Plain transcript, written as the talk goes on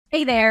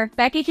Hey there,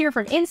 Becky here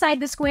from Inside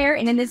the Square,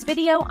 and in this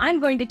video,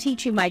 I'm going to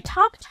teach you my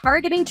top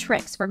targeting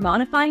tricks for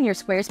modifying your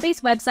Squarespace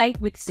website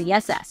with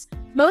CSS.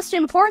 Most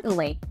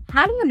importantly,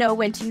 how do you know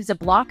when to use a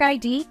block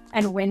ID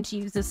and when to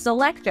use a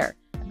selector?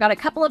 I've got a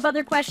couple of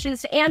other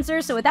questions to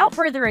answer, so without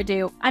further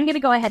ado, I'm going to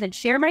go ahead and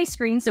share my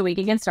screen so we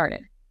can get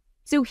started.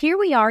 So here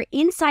we are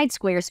inside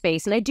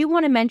Squarespace, and I do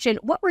want to mention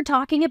what we're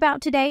talking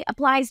about today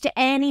applies to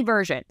any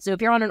version. So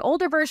if you're on an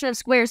older version of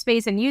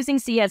Squarespace and using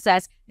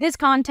CSS, this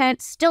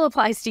content still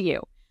applies to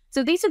you.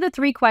 So these are the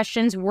three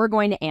questions we're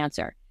going to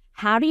answer.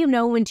 How do you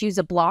know when to use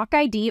a block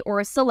ID or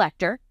a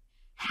selector?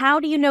 How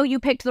do you know you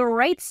picked the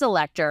right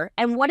selector?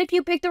 And what if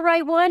you picked the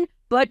right one,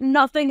 but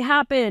nothing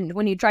happened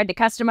when you tried to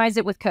customize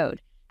it with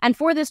code? And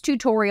for this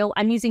tutorial,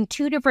 I'm using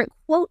two different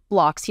quote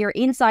blocks here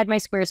inside my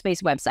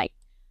Squarespace website.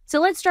 So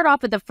let's start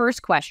off with the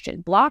first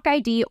question, block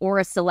ID or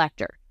a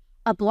selector.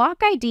 A block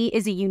ID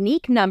is a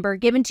unique number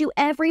given to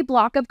every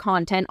block of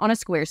content on a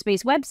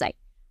Squarespace website.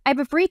 I have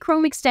a free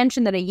Chrome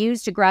extension that I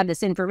use to grab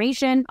this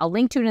information. I'll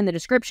link to it in the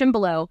description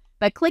below.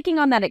 By clicking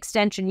on that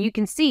extension, you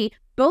can see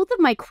both of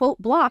my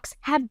quote blocks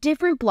have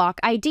different block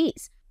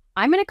IDs.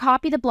 I'm going to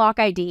copy the block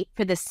ID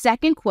for the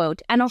second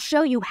quote, and I'll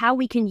show you how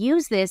we can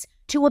use this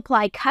to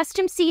apply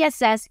custom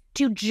CSS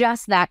to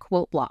just that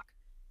quote block.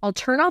 I'll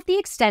turn off the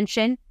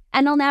extension,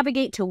 and I'll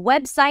navigate to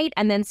Website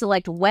and then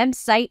select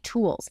Website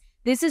Tools.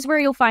 This is where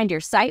you'll find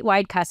your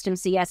site-wide custom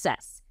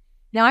CSS.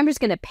 Now I'm just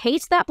going to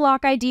paste that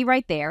block ID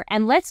right there,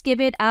 and let's give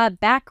it a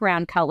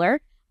background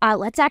color.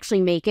 Let's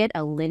actually make it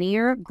a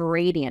linear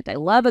gradient. I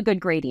love a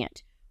good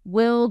gradient.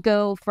 We'll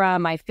go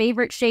from my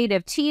favorite shade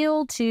of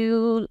teal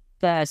to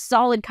the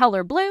solid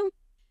color blue.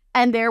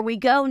 And there we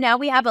go. Now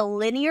we have a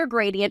linear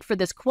gradient for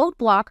this quote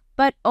block,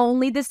 but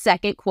only the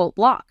second quote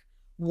block.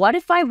 What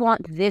if I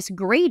want this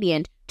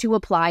gradient to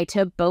apply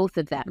to both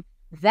of them?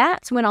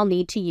 That's when I'll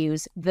need to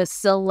use the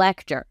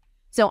selector.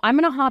 So I'm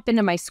going to hop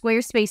into my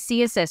Squarespace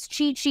CSS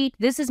cheat sheet.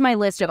 This is my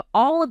list of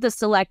all of the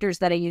selectors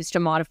that I use to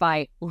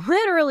modify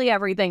literally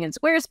everything in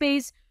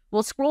Squarespace.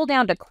 We'll scroll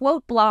down to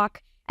quote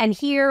block, and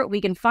here we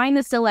can find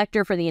the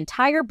selector for the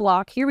entire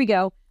block. Here we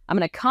go. I'm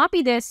going to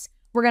copy this.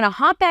 We're going to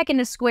hop back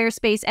into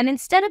Squarespace, and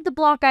instead of the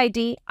block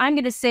ID, I'm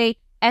going to say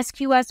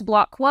SQS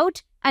block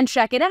quote, and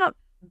check it out.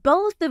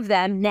 Both of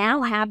them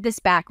now have this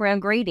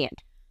background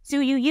gradient. So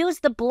you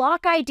use the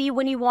block ID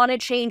when you want to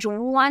change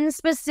one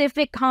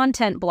specific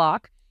content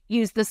block.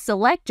 Use the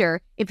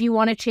selector if you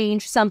want to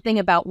change something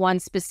about one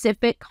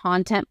specific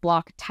content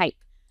block type.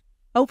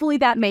 Hopefully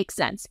that makes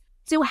sense.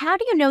 So how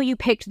do you know you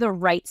picked the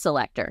right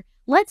selector?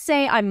 Let's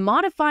say I'm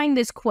modifying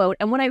this quote,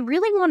 and what I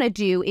really want to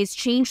do is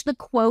change the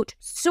quote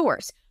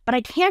source, but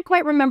I can't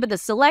quite remember the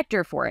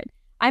selector for it.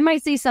 I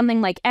might say something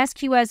like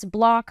SQS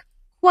block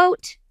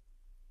quote,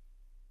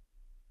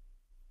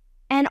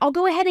 and I'll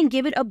go ahead and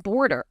give it a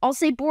border. I'll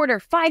say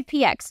border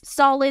 5px,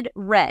 solid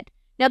red.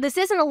 Now, this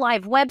isn't a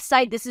live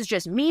website. This is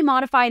just me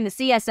modifying the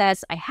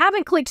CSS. I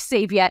haven't clicked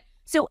save yet,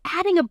 so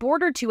adding a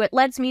border to it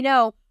lets me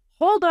know,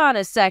 hold on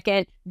a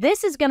second,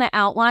 this is going to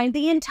outline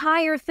the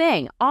entire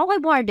thing. All I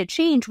wanted to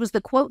change was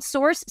the quote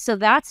source, so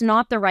that's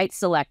not the right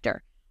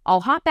selector.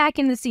 I'll hop back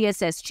in the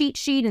CSS cheat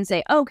sheet and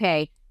say,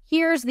 okay,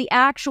 here's the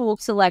actual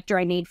selector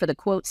I need for the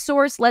quote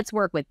source. Let's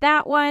work with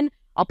that one.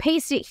 I'll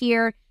paste it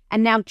here,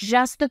 and now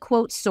just the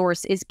quote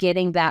source is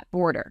getting that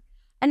border.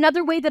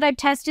 Another way that I've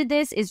tested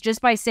this is just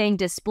by saying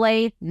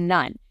display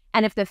none.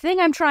 And if the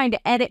thing I'm trying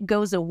to edit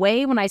goes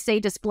away when I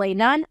say display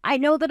none, I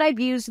know that I've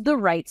used the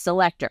right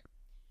selector.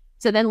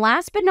 So then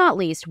last but not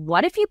least,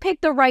 what if you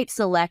picked the right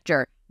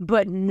selector,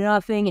 but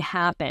nothing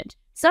happened?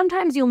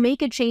 Sometimes you'll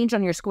make a change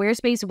on your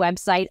Squarespace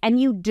website and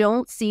you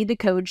don't see the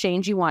code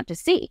change you want to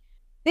see.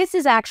 This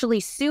is actually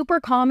super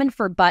common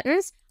for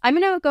buttons. I'm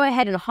going to go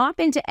ahead and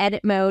hop into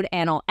edit mode,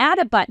 and I'll add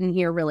a button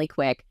here really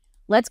quick.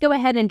 Let's go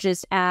ahead and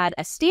just add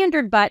a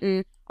standard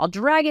button. I'll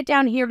drag it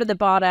down here to the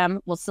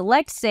bottom. We'll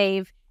select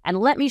save,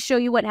 and let me show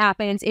you what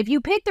happens if you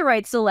pick the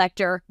right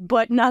selector,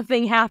 but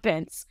nothing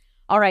happens.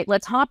 All right,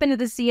 let's hop into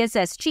the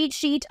CSS cheat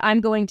sheet. I'm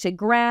going to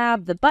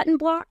grab the button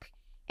block,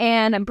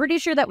 and I'm pretty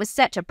sure that was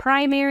set to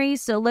primary.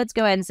 So let's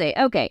go ahead and say,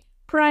 okay,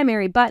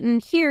 primary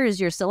button,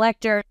 here's your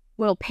selector.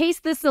 We'll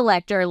paste the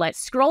selector. Let's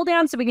scroll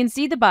down so we can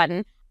see the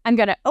button. I'm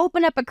going to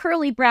open up a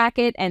curly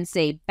bracket and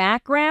say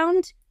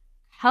background,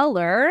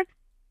 color,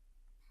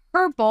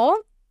 purple,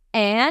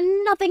 and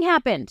nothing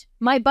happened.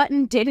 My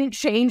button didn't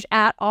change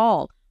at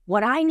all.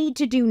 What I need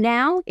to do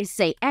now is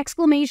say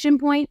exclamation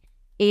point,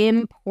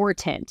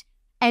 important.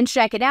 And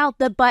check it out,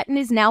 the button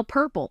is now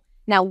purple.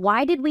 Now,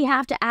 why did we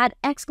have to add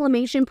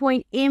exclamation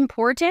point,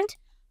 important?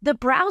 The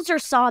browser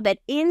saw that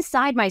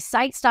inside my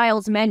site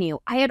styles menu,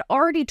 I had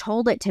already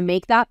told it to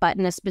make that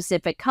button a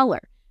specific color.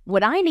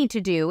 What I need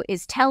to do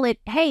is tell it,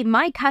 hey,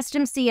 my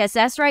custom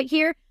CSS right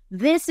here,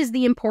 this is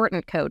the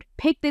important code.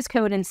 Pick this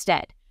code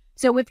instead.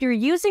 So if you're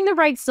using the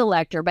right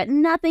selector but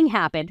nothing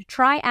happened,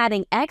 try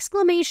adding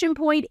exclamation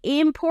point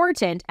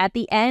important at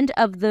the end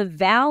of the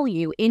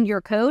value in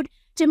your code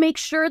to make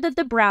sure that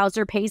the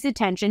browser pays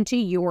attention to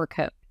your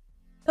code.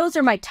 Those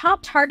are my top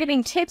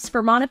targeting tips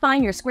for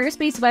modifying your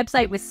Squarespace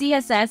website with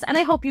CSS, and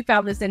I hope you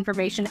found this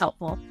information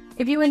helpful.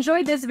 If you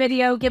enjoyed this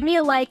video, give me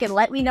a like and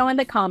let me know in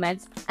the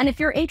comments. And if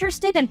you're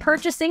interested in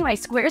purchasing my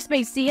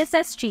Squarespace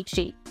CSS cheat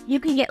sheet, you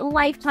can get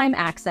lifetime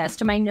access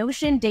to my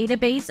Notion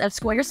database of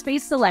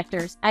Squarespace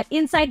selectors at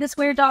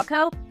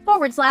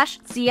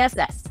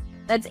insidethesquare.co/CSS.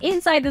 That's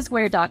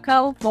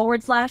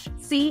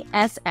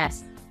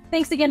insidethesquare.co/CSS.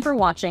 Thanks again for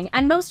watching,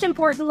 and most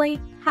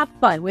importantly, have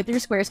fun with your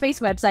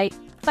Squarespace website.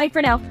 Bye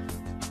for now.